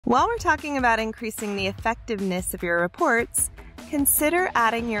While we're talking about increasing the effectiveness of your reports, consider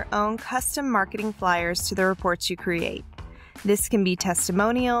adding your own custom marketing flyers to the reports you create. This can be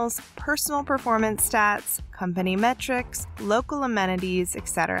testimonials, personal performance stats, company metrics, local amenities,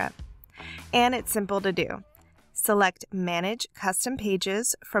 etc. And it's simple to do. Select Manage Custom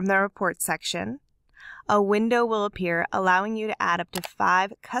Pages from the Report section. A window will appear allowing you to add up to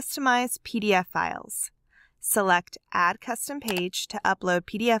 5 customized PDF files. Select Add Custom Page to upload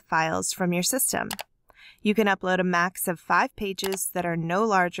PDF files from your system. You can upload a max of 5 pages that are no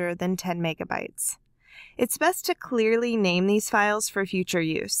larger than 10 megabytes. It's best to clearly name these files for future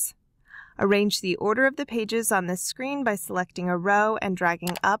use. Arrange the order of the pages on this screen by selecting a row and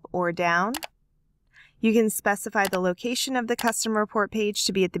dragging up or down. You can specify the location of the custom report page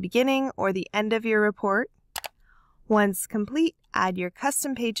to be at the beginning or the end of your report. Once complete, add your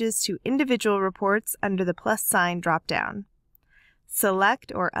custom pages to individual reports under the plus sign drop-down.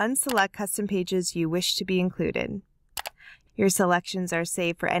 Select or unselect custom pages you wish to be included. Your selections are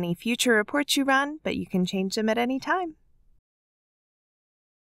saved for any future reports you run, but you can change them at any time.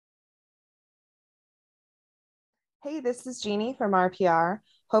 Hey, this is Jeannie from RPR.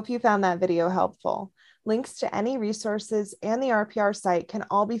 Hope you found that video helpful. Links to any resources and the RPR site can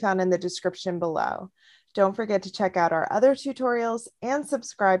all be found in the description below. Don't forget to check out our other tutorials and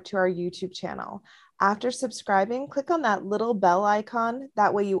subscribe to our YouTube channel. After subscribing, click on that little bell icon.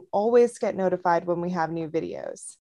 That way you always get notified when we have new videos.